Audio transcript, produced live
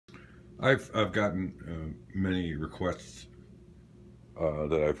I've gotten many requests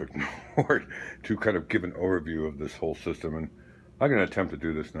that I've ignored to kind of give an overview of this whole system, and I'm going to attempt to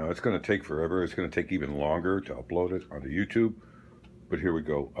do this now. It's going to take forever. It's going to take even longer to upload it onto YouTube, but here we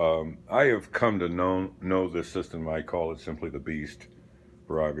go. I have come to know this system. I call it simply the Beast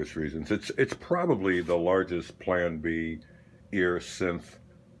for obvious reasons. It's probably the largest Plan B ear synth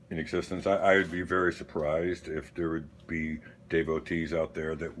in existence. I would be very surprised if there would be devotees out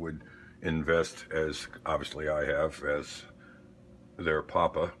there that would invest, as obviously I have, as their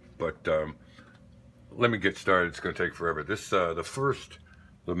papa. But let me get started. It's going to take forever.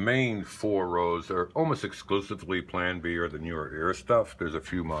 The main 4 rows are almost exclusively Plan B or the newer ear stuff. There's a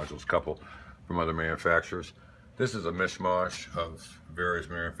few modules, couple from other manufacturers. This is a mishmash of various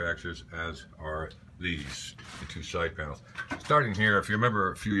manufacturers, as are these, the 2 side panels. Starting here, if you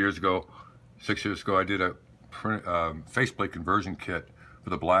remember a few years ago, 6 years ago, I did a faceplate conversion kit for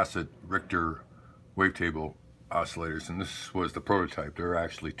the blasted Richter Wavetable oscillators, and this was the prototype. There are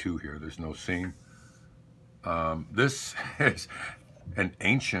actually 2 here. There's no seam. This is an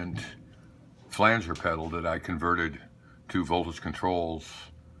ancient flanger pedal that I converted to voltage controls.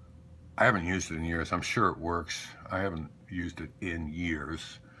 I haven't used it in years. I'm sure it works. I haven't used it in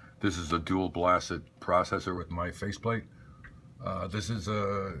years. This is a dual blasted processor with my faceplate. This is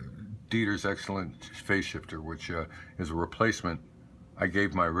a Dieter's Excellent phase shifter, which is a replacement. I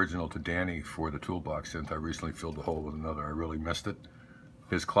gave my original to Danny for the toolbox synth. I recently filled the hole with another. I really missed it.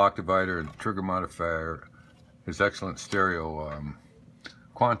 His clock divider and trigger modifier, his excellent stereo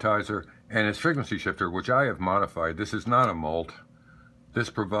quantizer, and his frequency shifter, which I have modified. This is not a mult. This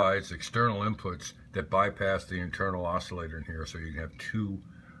provides external inputs that bypass the internal oscillator in here, so you can have 2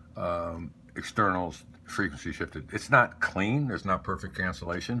 externals frequency shifted. It's not clean. There's not perfect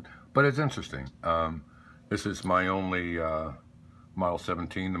cancellation, but it's interesting. This is my only Model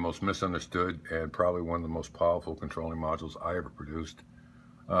 17, the most misunderstood and probably one of the most powerful controlling modules I ever produced.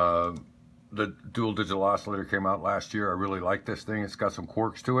 The dual digital oscillator came out last year. I really like this thing. It's got some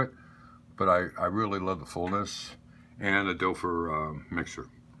quirks to it, but I really love the fullness, and a Dofer mixer.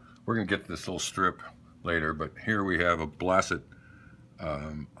 We're going to get to this little strip later, but here we have a blasted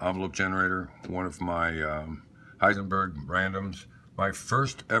envelope generator, one of my Heisenberg randoms, my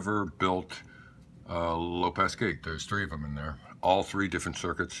first ever built low pass gate. There's 3 of them in there, all 3 different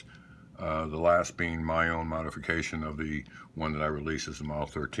circuits, the last being my own modification of the one that I released as the Model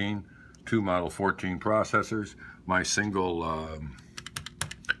 13, 2 Model 14 processors, my single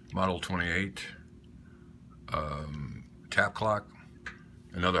Model 28 tap clock,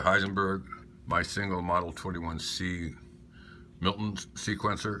 another Heisenberg, my single Model 21C Milton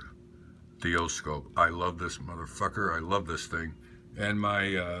sequencer, the Oscilloscope. I love this motherfucker. I love this thing. And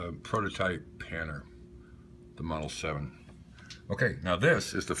my prototype panner, the Model 7. Okay, now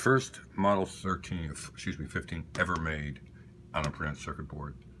this is the first Model 15 ever made on a printed circuit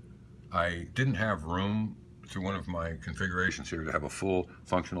board. I didn't have room through one of my configurations here to have a full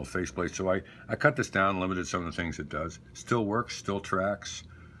functional faceplate, so I cut this down, limited some of the things it does. Still works, still tracks.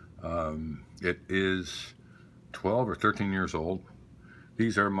 It is 12 or 13 years old.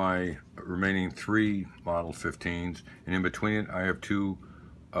 These are my remaining 3 Model 15s, and in between it I have 2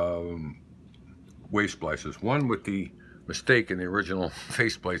 Wave Splicers. One with the mistake in the original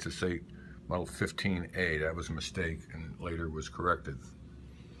faceplate to say Model 15A. That was a mistake and later was corrected.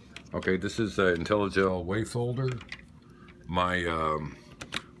 Okay, this is an IntelliGel Wavefolder, my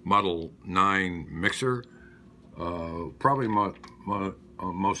Model 9 mixer. Probably my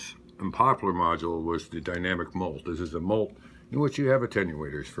most unpopular module was the dynamic mult. This is a mult in which you have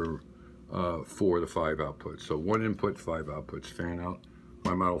attenuators for 4 to 5 outputs. So 1 input, 5 outputs, fan out.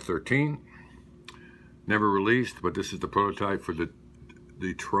 My Model 13, never released, but this is the prototype for the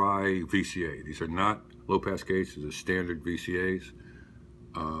Tri VCA. These are not low pass gates, these are standard VCAs.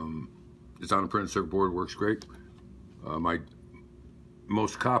 It's on a printed circuit board, works great. My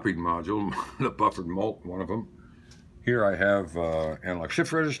most copied module, the buffered mult, one of them. Here I have analog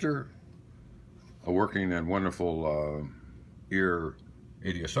shift register, a working and wonderful ear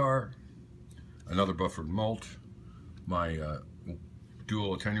ADSR, another buffered mult, my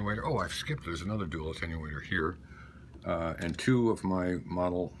dual attenuator. Oh, I've skipped, there's another dual attenuator here, and 2 of my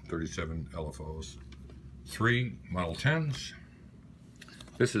Model 37 LFOs, 3 Model 10s.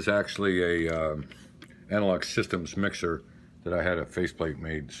 This is actually a analog systems mixer that I had a faceplate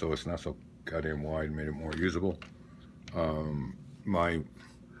made so it's not so goddamn wide, made it more usable. My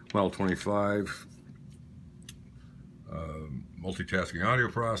Model 25 multitasking audio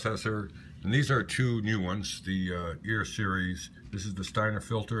processor, and these are 2 new ones, the ear series. This is the Steiner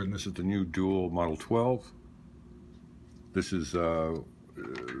filter, and this is the new dual Model 12. This is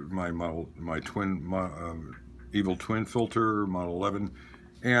my my twin evil twin filter model 11,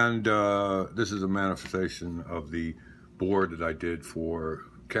 and this is a manifestation of the board that I did for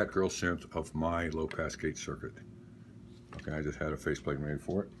Catgirl Synth of my low pass gate circuit. Okay, I just had a faceplate made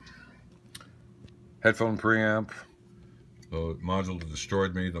for it. Headphone preamp. The module that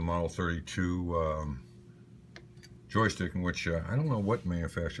destroyed me, the Model 32 joystick, in which I don't know what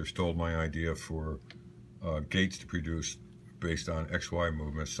manufacturer stole my idea for gates to produce based on XY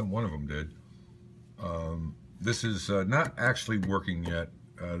movements. One of them did. This is not actually working yet.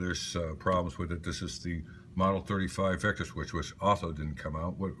 There's problems with it. This is the Model 35 vector switch, which also didn't come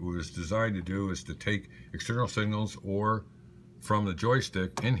out. What it was designed to do is to take external signals or from the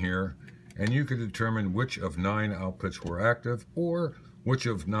joystick in here, and you could determine which of 9 outputs were active or which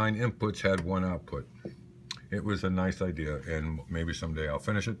of 9 inputs had 1 output. It was a nice idea, and maybe someday I'll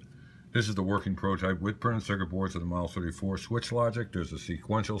finish it. This is the working prototype with printed circuit boards of the Model 34 switch logic. There's a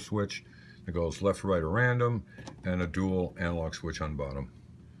sequential switch that goes left, right, or random, and a dual analog switch on bottom.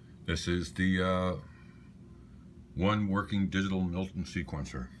 This is the one working digital Milton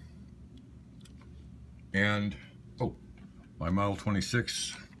sequencer. And, oh, my Model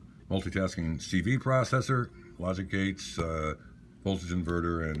 26 multitasking CV processor, logic gates, voltage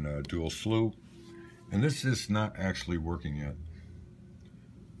inverter, and dual slew. And this is not actually working yet.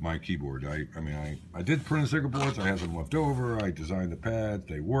 My keyboard. I did printed circuit boards. I have them left over. I designed the pads.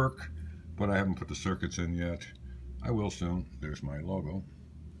 They work, but I haven't put the circuits in yet. I will soon. There's my logo.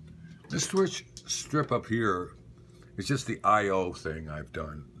 This switch strip up here is just the I/O thing I've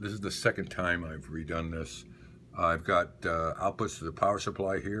done. This is the second time I've redone this. I've got outputs to the power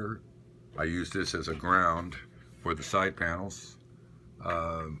supply here. I use this as a ground for the side panels.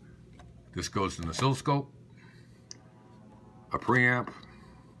 This goes to an oscilloscope, a preamp,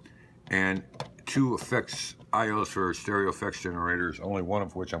 and 2 effects IOs for stereo effects generators, only one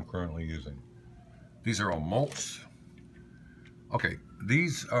of which I'm currently using. These are all Mults. Okay,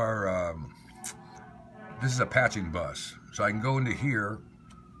 these are, this is a patching bus. So I can go into here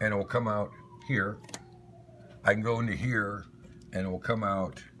and it will come out here. I can go into here and it will come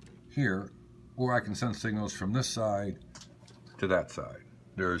out here, or I can send signals from this side to that side.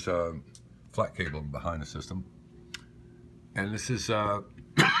 There's a flat cable behind the system. And this is,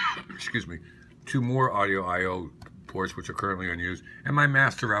 excuse me, 2 more audio I/O ports which are currently unused, and my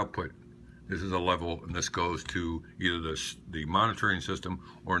master output. This is a level, and this goes to either the monitoring system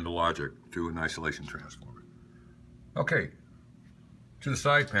or into logic through an isolation transformer. Okay, to the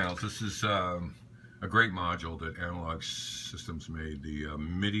side panels. This is a great module that Analog Systems made, the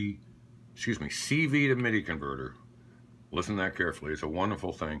Midi, excuse me, CV to Midi converter. Listen to that carefully. It's a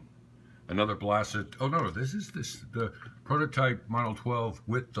wonderful thing. Another blasted, oh no, this is the prototype Model 12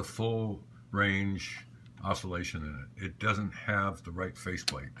 with the full range oscillation in it. It doesn't have the right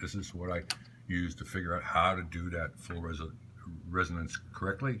faceplate. This is what I used to figure out how to do that full resonance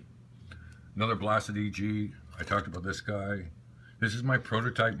correctly. Another blasted EG. I talked about this guy. This is my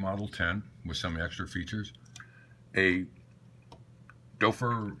prototype Model 10 with some extra features. A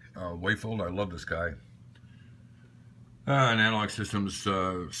Dofer Wavefold. I love this guy. An Analog Systems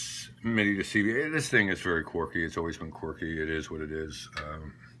Midi to CV. This thing is very quirky. It's always been quirky. It is what it is.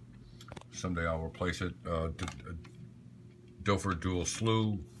 Someday I'll replace it. Dofer dual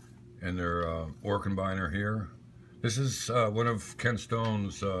slew and their ore combiner here. This is one of Ken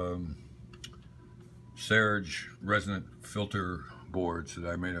Stone's Serge Resonant filter boards that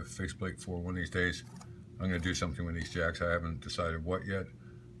I made a faceplate for one of these days. I'm going to do something with these jacks. I haven't decided what yet.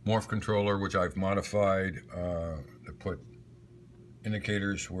 Morph controller, which I've modified to put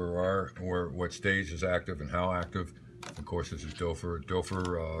indicators where what stage is active and how active. Of course, this is Dofer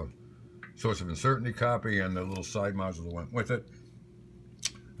source of uncertainty copy, and the little side module that went with it.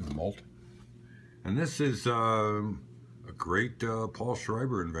 The Mult. And this is a great Paul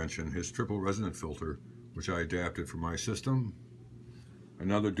Schreiber invention, his triple resonant filter, which I adapted for my system.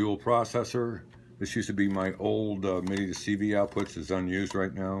 Another dual processor. This used to be my old MIDI to CV outputs. It's unused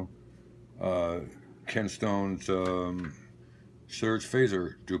right now. Ken Stone's Surge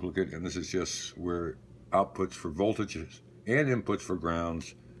Phaser duplicate, and this is just where outputs for voltages and inputs for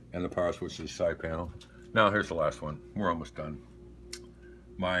grounds, and the power switch to the side panel. Now here's the last one. We're almost done.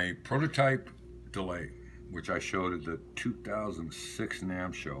 My prototype delay, which I showed at the 2006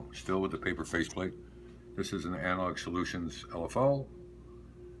 NAMM show, still with the paper faceplate. This is an Analog Solutions LFO.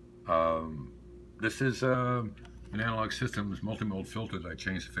 This is an Analog Systems multimode filter that I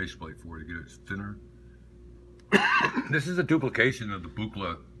changed the faceplate for to get it thinner. This is a duplication of the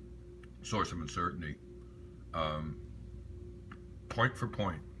Buchla source of uncertainty, point for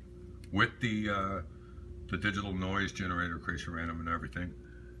point, with the digital noise generator, creates random and everything.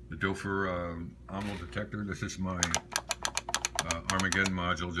 the Dofer Omlo detector. This is my Armageddon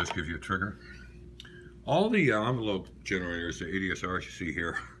module, just gives you a trigger. All the envelope generators, the ADSRs you see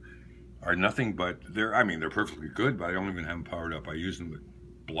here, are nothing but, they're perfectly good, but I don't even have them powered up. I use them to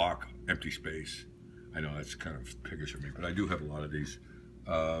block empty space. I know that's kind of piggish of me, but I do have a lot of these.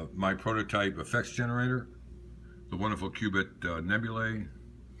 My prototype effects generator, the wonderful Qubit Nebulae.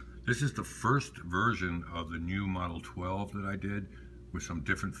 This is the first version of the new Model 12 that I did with some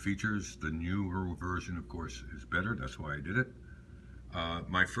different features. The newer version, of course, is better. That's why I did it.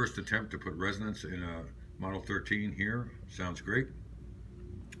 My first attempt to put resonance in a Model 13 here. Sounds great.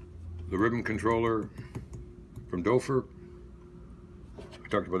 The ribbon controller from Dofer. I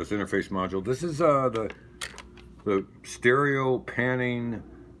talked about this interface module. This is the stereo panning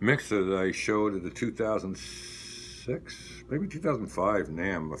mixer that I showed at the 2006, maybe 2005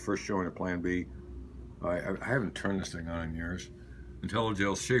 NAMM, my first showing of Plan B. I haven't turned this thing on in years.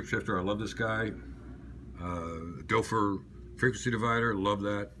 IntelliGel Shapeshifter, I love this guy. Dofer frequency divider, love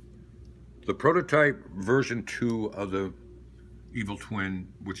that. The prototype version 2 of the Evil Twin,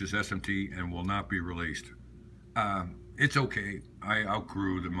 which is SMT and will not be released. It's okay. I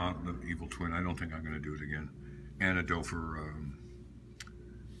outgrew the Evil Twin. I don't think I'm going to do it again. And a Dofer,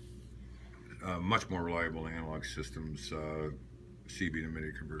 much more reliable analog systems, CB to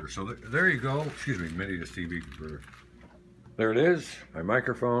MIDI converter. So there you go. Excuse me, MIDI to CB converter. There it is, my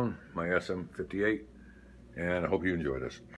microphone, my SM58, and I hope you enjoy this.